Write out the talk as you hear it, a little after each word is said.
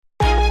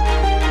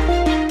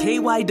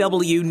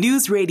KYW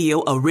News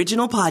Radio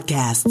original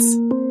podcasts.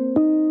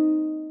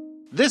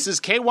 This is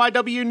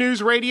KYW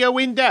News Radio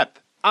In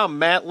Depth. I'm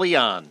Matt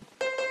Leon.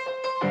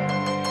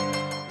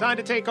 Time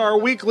to take our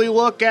weekly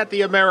look at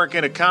the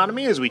American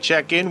economy as we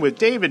check in with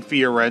David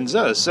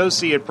Fiorenza,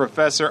 Associate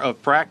Professor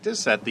of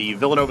Practice at the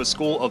Villanova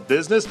School of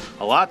Business.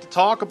 A lot to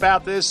talk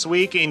about this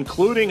week,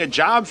 including a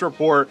jobs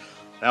report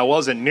that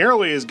wasn't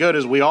nearly as good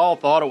as we all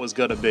thought it was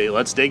going to be.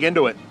 Let's dig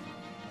into it.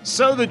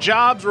 So the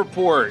jobs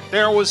report,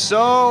 there was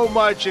so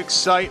much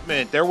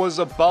excitement. There was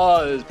a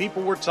buzz.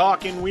 People were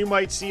talking we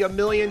might see 1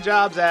 million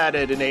jobs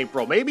added in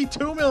April, maybe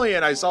 2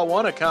 million. I saw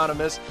one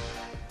economist,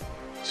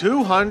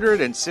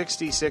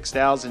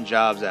 266,000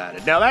 jobs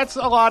added. Now that's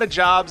a lot of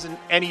jobs, and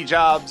any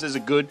jobs is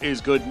good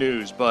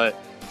news, but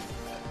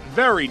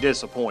very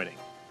disappointing.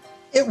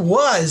 It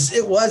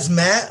was,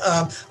 Matt.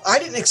 I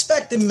didn't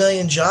expect 1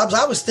 million jobs.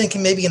 I was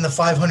thinking maybe in the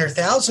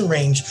 500,000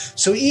 range.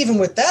 So even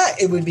with that,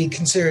 it would be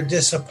considered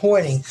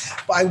disappointing.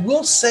 But I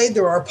will say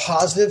there are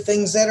positive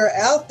things that are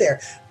out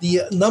there.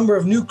 The number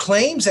of new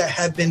claims that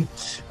have been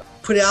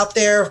put out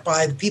there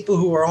by the people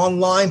who are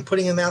online,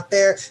 putting them out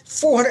there,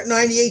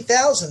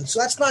 498,000. So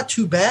that's not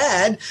too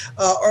bad.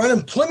 Our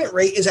unemployment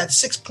rate is at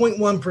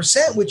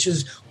 6.1%, which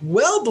is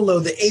well below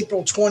the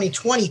April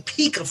 2020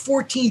 peak of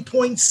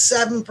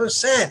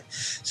 14.7%.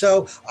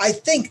 So I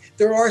think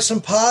there are some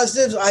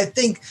positives. I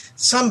think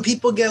some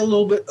people get a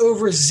little bit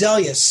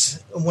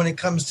overzealous when it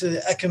comes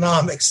to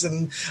economics,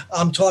 and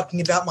I'm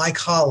talking about my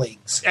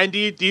colleagues. And do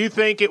you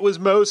think it was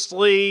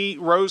mostly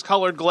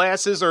rose-colored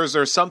glasses, or is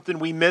there something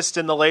we missed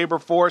in the labor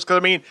force? Because,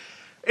 I mean,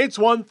 it's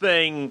one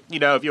thing,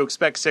 if you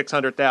expect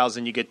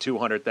 600,000, you get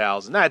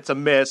 200,000. That's a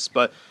miss,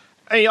 but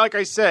like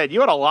I said, you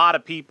had a lot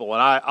of people,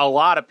 and a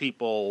lot of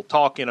people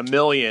talking 1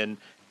 million,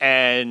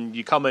 and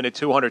you come in at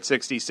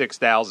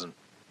 266,000.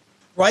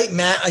 Right,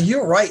 Matt.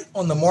 You're right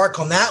on the mark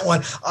on that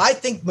one. I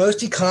think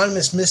most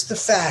economists miss the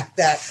fact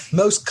that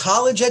most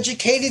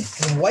college-educated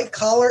and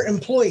white-collar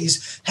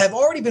employees have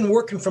already been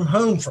working from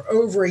home for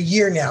over a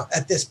year now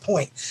at this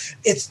point.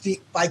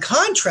 By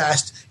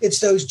contrast, it's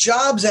those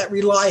jobs that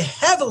rely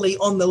heavily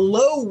on the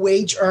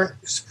low-wage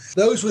earners,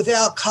 those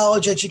without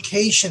college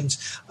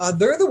educations.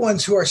 They're the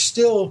ones who are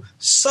still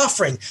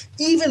suffering.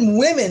 Even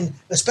women,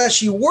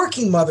 especially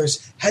working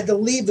mothers, had to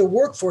leave the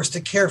workforce to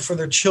care for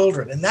their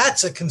children, and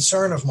that's a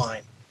concern of mine.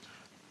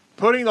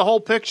 Putting the whole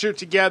picture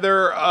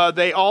together,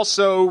 they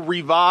also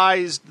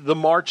revised the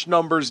March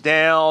numbers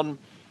down.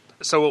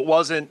 So it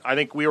wasn't, I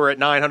think we were at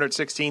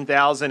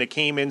 916,000. It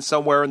came in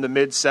somewhere in the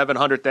mid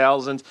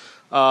 700,000.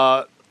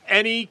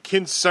 Any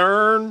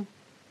concern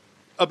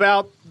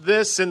about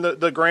this in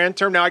the grand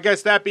term? Now, I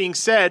guess that being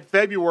said,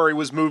 February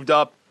was moved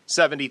up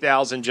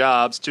 70,000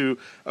 jobs to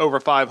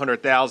over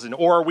 500,000.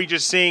 Or are we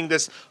just seeing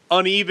this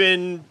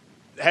uneven,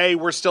 hey,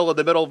 we're still in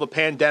the middle of a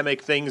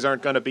pandemic, things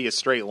aren't going to be a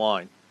straight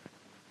line?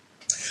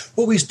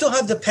 Well, we still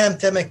have the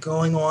pandemic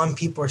going on.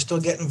 People are still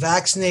getting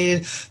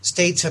vaccinated.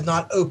 States have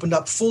not opened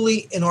up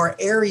fully in our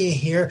area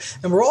here.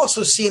 And we're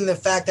also seeing the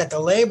fact that the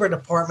Labor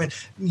Department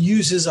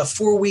uses a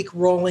 4-week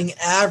rolling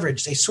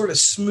average. They sort of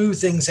smooth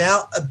things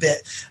out a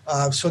bit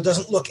so it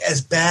doesn't look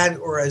as bad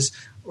or as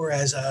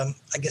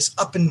I guess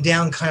up and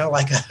down, kind of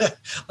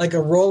like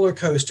a roller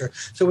coaster.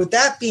 So with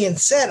that being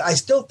said, I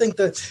still think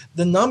that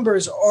the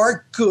numbers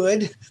are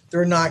good.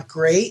 They're not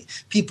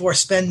great. People are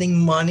spending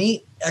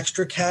money,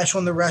 extra cash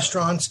on the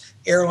restaurants,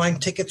 airline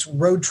tickets,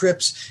 road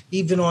trips,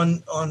 even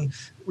on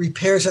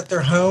repairs at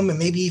their home, and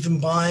maybe even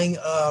buying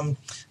a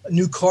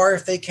new car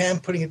if they can,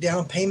 putting a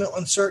down payment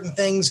on certain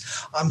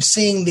things. I'm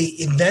seeing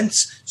the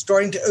events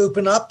starting to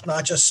open up,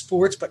 not just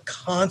sports, but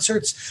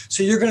concerts.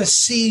 So you're going to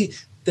see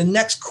the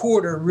next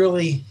quarter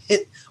really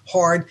hit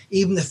hard.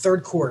 Even the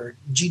third quarter,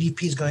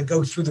 GDP is going to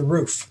go through the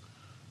roof.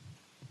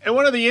 And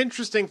one of the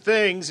interesting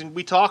things, and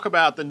we talk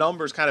about the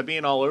numbers kind of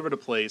being all over the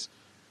place,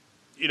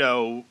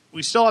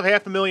 we still have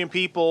 500,000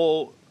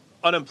 people,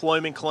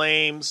 unemployment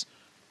claims.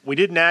 We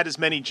didn't add as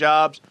many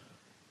jobs.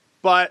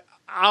 But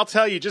I'll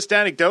tell you, just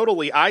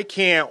anecdotally, I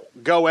can't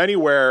go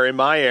anywhere in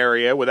my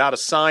area without a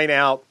sign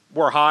out,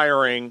 we're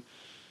hiring.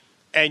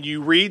 And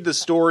you read the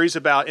stories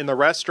about in the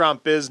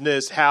restaurant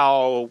business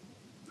how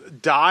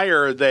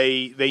dire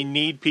they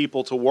need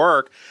people to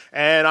work.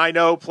 And I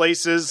know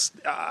places,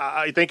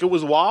 I think it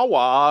was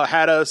Wawa,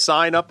 had a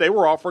sign up. They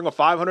were offering a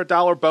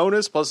 $500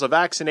 bonus plus a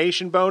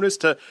vaccination bonus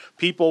to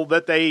people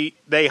that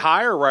they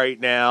hire right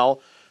now.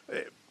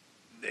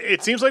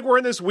 It seems like we're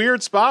in this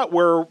weird spot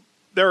where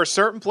there are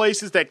certain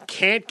places that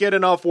can't get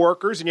enough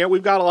workers, and yet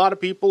we've got a lot of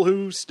people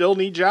who still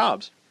need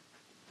jobs.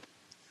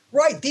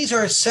 Right. These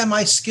are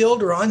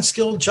semi-skilled or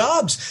unskilled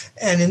jobs.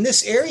 And in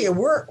this area,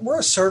 we're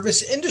a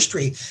service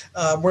industry.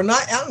 We're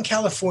not out in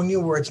California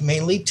where it's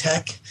mainly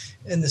tech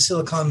in the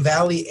Silicon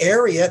Valley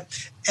area.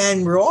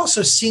 And we're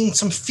also seeing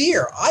some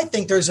fear. I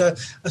think there's a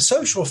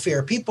social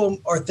fear.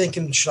 People are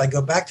thinking, should I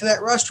go back to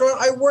that restaurant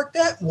I worked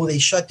at? Will they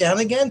shut down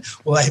again?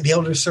 Will I be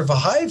able to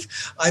survive?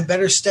 I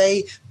better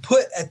stay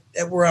put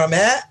at where I'm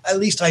at. At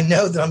least I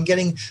know that I'm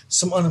getting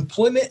some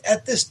unemployment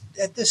at this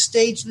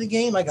stage of the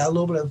game. I got a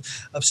little bit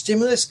of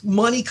stimulus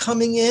money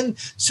coming in.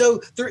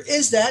 So there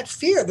is that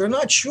fear. They're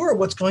not sure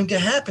what's going to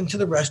happen to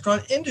the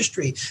restaurant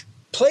industry.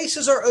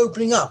 Places are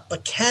opening up,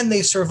 but can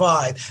they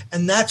survive?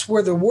 And that's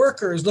where the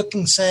worker is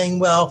looking, saying,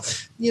 well,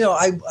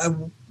 I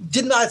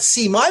did not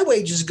see my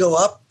wages go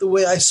up the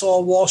way I saw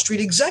Wall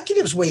Street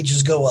executives'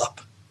 wages go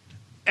up.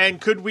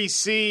 And could we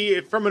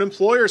see, from an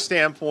employer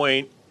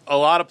standpoint, a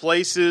lot of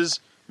places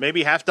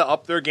maybe have to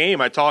up their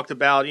game? I talked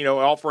about,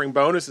 offering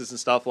bonuses and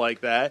stuff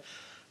like that.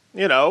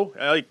 Like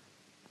 $9,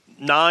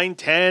 $10,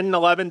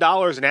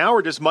 $11 an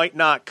hour just might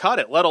not cut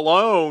it, let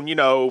alone,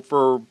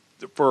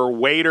 for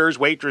waiters,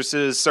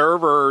 waitresses,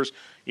 servers,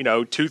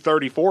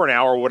 $2.34 an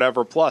hour,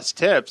 whatever, plus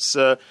tips.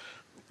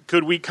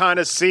 Could we kind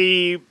of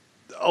see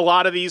a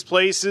lot of these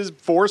places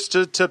forced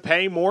to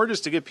pay more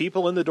just to get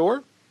people in the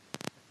door?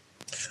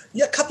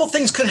 Yeah, a couple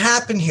things could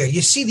happen here.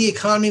 You see, the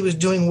economy was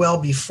doing well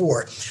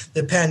before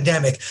the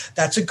pandemic.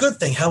 That's a good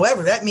thing.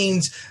 However, that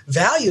means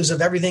values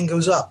of everything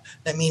goes up.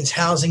 That means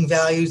housing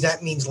values.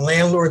 That means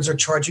landlords are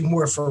charging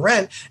more for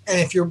rent.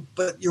 And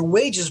but your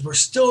wages were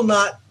still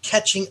not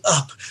catching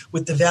up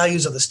with the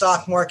values of the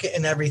stock market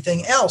and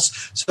everything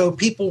else. So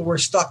people were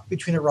stuck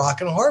between a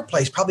rock and a hard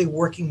place, probably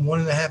working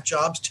 1.5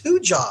 jobs,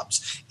 2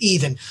 jobs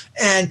even.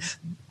 And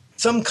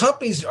some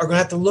companies are going to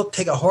have to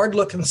take a hard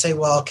look and say,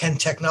 well, can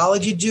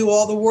technology do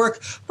all the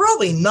work?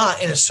 Probably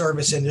not in a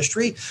service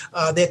industry.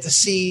 They have to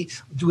see,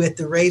 do we have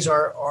to raise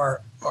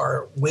our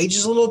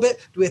wages a little bit?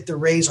 Do we have to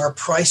raise our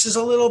prices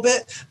a little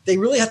bit? They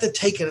really have to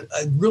take a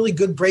really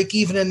good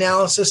break-even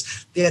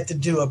analysis. They have to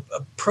do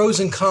a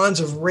pros and cons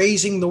of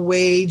raising the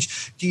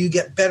wage. Do you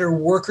get better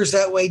workers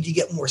that way? Do you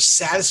get more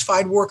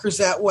satisfied workers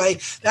that way?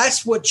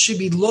 That's what should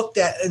be looked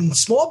at. In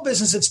small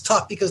business, it's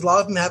tough because a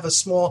lot of them have a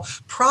small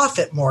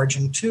profit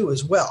margin too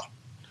as well.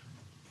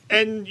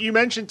 And you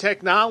mentioned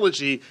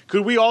technology.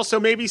 Could we also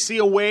maybe see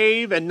a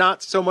wave, and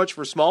not so much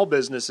for small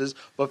businesses,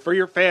 but for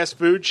your fast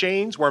food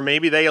chains, where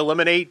maybe they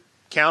eliminate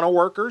counter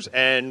workers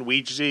and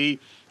we see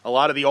a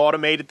lot of the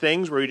automated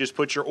things where you just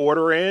put your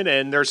order in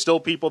and there's still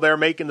people there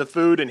making the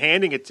food and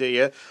handing it to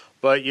you,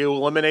 but you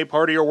eliminate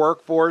part of your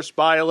workforce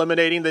by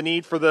eliminating the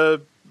need for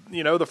the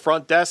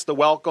front desk, the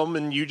welcome,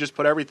 and you just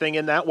put everything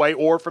in that way,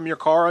 or from your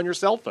car on your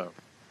cell phone.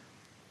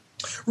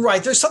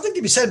 Right. There's something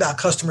to be said about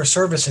customer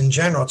service in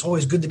general. It's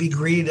always good to be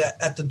greeted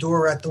at the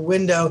door or at the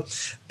window.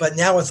 But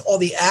now with all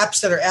the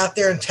apps that are out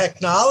there and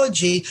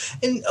technology,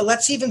 and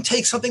let's even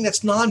take something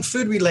that's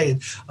non-food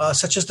related,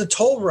 such as the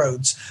toll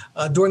roads.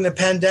 During the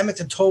pandemic,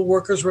 the toll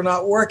workers were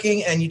not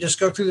working, and you just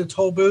go through the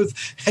toll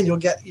booth and you'll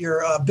get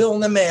your bill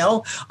in the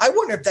mail. I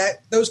wonder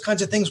if those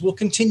kinds of things will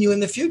continue in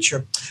the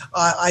future.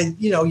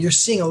 You're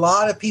seeing a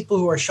lot of people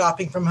who are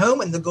shopping from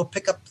home and they'll go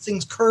pick up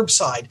things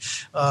curbside.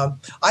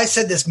 I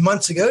said this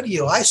months ago to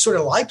you. I sort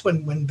of liked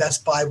when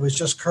Best Buy was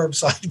just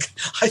curbside.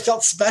 I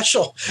felt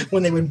special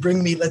when they would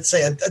bring me, let's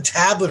say, a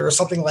tablet or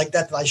something like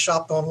that I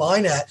shopped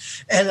online at,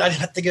 and I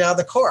didn't have to get out of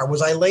the car.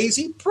 Was I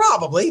lazy?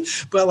 Probably,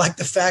 but I like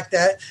the fact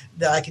that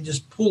I could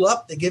just pull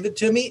up, they give it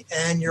to me,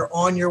 and you're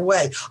on your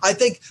way. I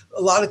think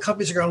a lot of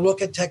companies are going to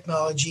look at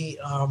technology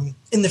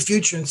in the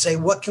future and say,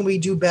 what can we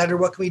do better?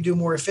 What can we do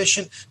more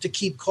efficient to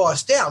keep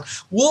costs down?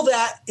 Will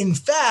that, in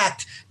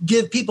fact,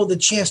 give people the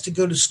chance to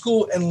go to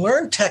school and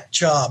learn tech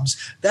jobs?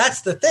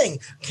 That's the thing.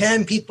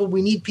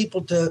 We need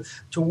people to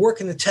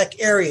work in the tech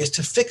areas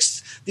to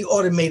fix the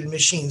automated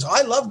machines.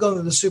 I love going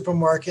to the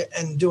supermarket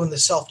and doing the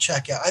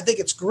self-checkout. I think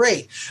it's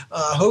great.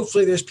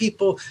 Hopefully there's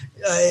people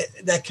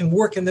that can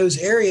work in those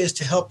areas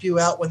to help you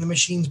out when the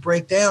machines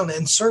break down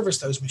and service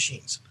those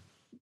machines.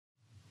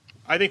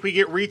 I think we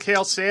get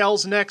retail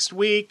sales next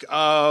week.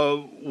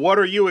 What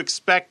are you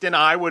expecting?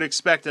 I would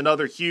expect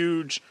another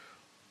huge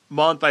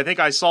month. I think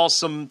I saw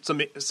some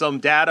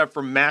data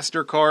from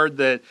MasterCard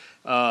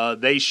that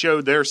they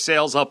showed their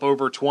sales up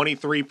over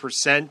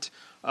 23%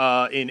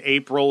 in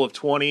April of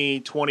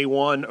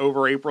 2021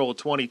 over April of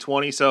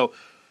 2020. So,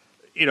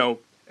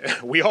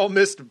 we all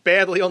missed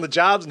badly on the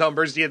jobs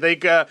numbers. Do you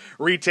think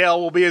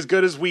retail will be as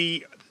good as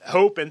we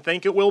hope and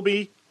think it will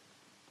be?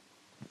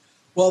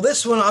 Well,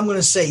 this one I'm going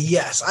to say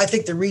yes. I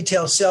think the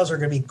retail sales are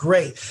going to be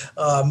great.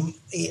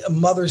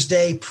 Mother's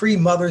Day,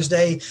 pre-Mother's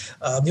Day.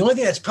 The only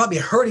thing that's probably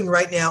hurting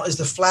right now is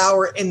the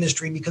flower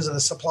industry because of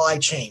the supply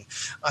chain.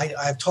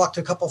 I've talked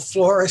to a couple of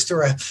florists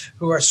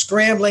who are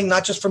scrambling,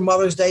 not just for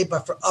Mother's Day,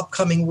 but for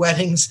upcoming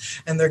weddings.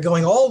 And they're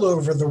going all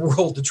over the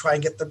world to try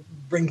and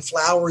bring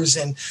flowers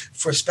in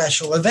for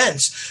special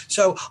events.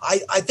 So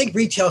I think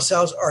retail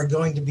sales are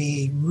going to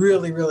be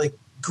really, really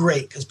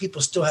great because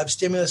people still have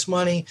stimulus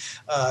money.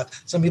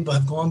 Some people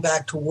have gone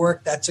back to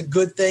work. That's a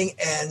good thing.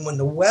 And when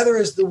the weather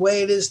is the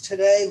way it is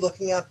today,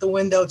 looking out the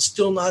window, it's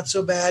still not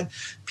so bad.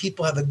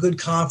 People have a good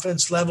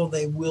confidence level.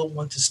 They will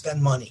want to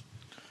spend money.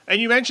 And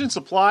you mentioned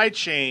supply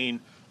chain.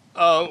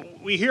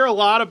 We hear a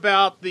lot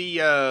about the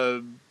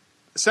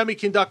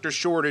semiconductor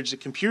shortage, the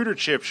computer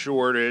chip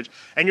shortage,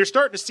 and you're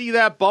starting to see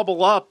that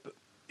bubble up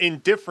in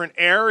different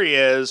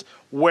areas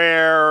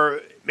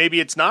where maybe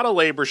it's not a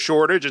labor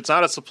shortage, it's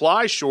not a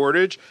supply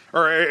shortage,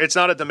 or it's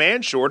not a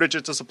demand shortage,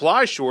 it's a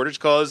supply shortage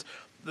because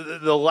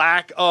the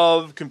lack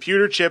of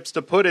computer chips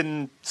to put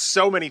in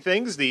so many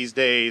things these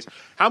days.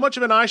 How much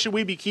of an eye should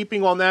we be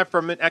keeping on that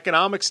from an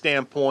economic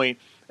standpoint?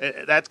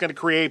 That's going to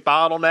create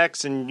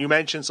bottlenecks, and you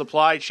mentioned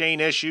supply chain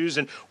issues,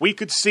 and we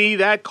could see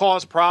that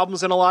cause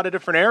problems in a lot of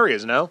different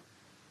areas, no?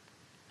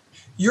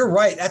 You're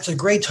right. That's a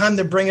great time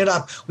to bring it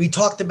up. We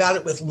talked about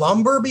it with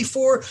lumber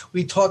before.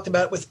 We talked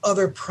about it with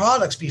other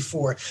products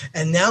before.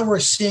 And now we're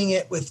seeing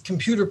it with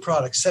computer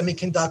products,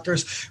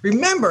 semiconductors.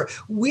 Remember,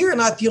 we're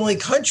not the only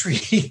country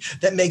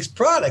that makes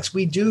products.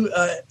 We do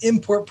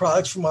import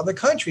products from other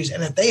countries.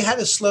 And if they had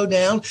to slow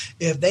down,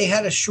 if they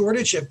had a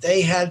shortage, if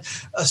they had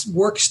a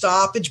work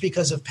stoppage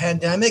because of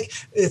pandemic,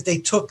 if they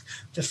took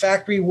the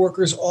factory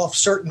workers off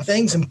certain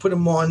things and put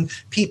them on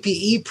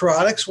PPE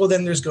products, well,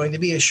 then there's going to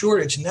be a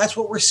shortage. And that's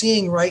what we're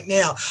seeing right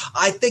now.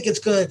 I think it's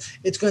going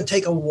to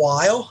take a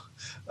while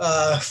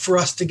for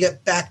us to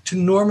get back to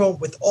normal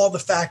with all the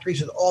factories,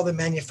 with all the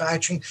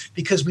manufacturing,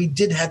 because we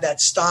did have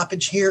that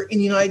stoppage here in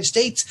the United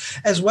States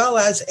as well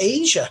as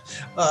Asia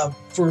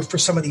for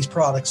some of these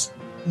products.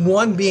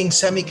 One being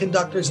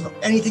semiconductors and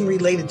anything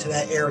related to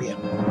that area.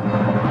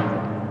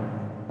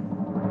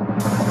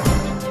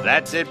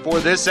 That's it for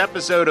this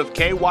episode of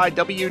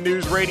KYW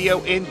News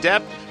Radio In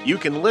Depth. You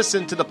can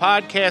listen to the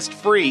podcast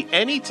free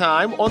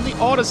anytime on the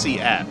Odyssey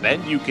app,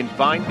 and you can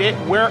find it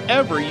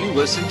wherever you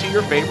listen to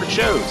your favorite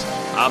shows.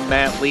 I'm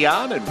Matt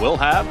Leon, and we'll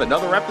have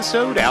another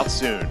episode out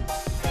soon.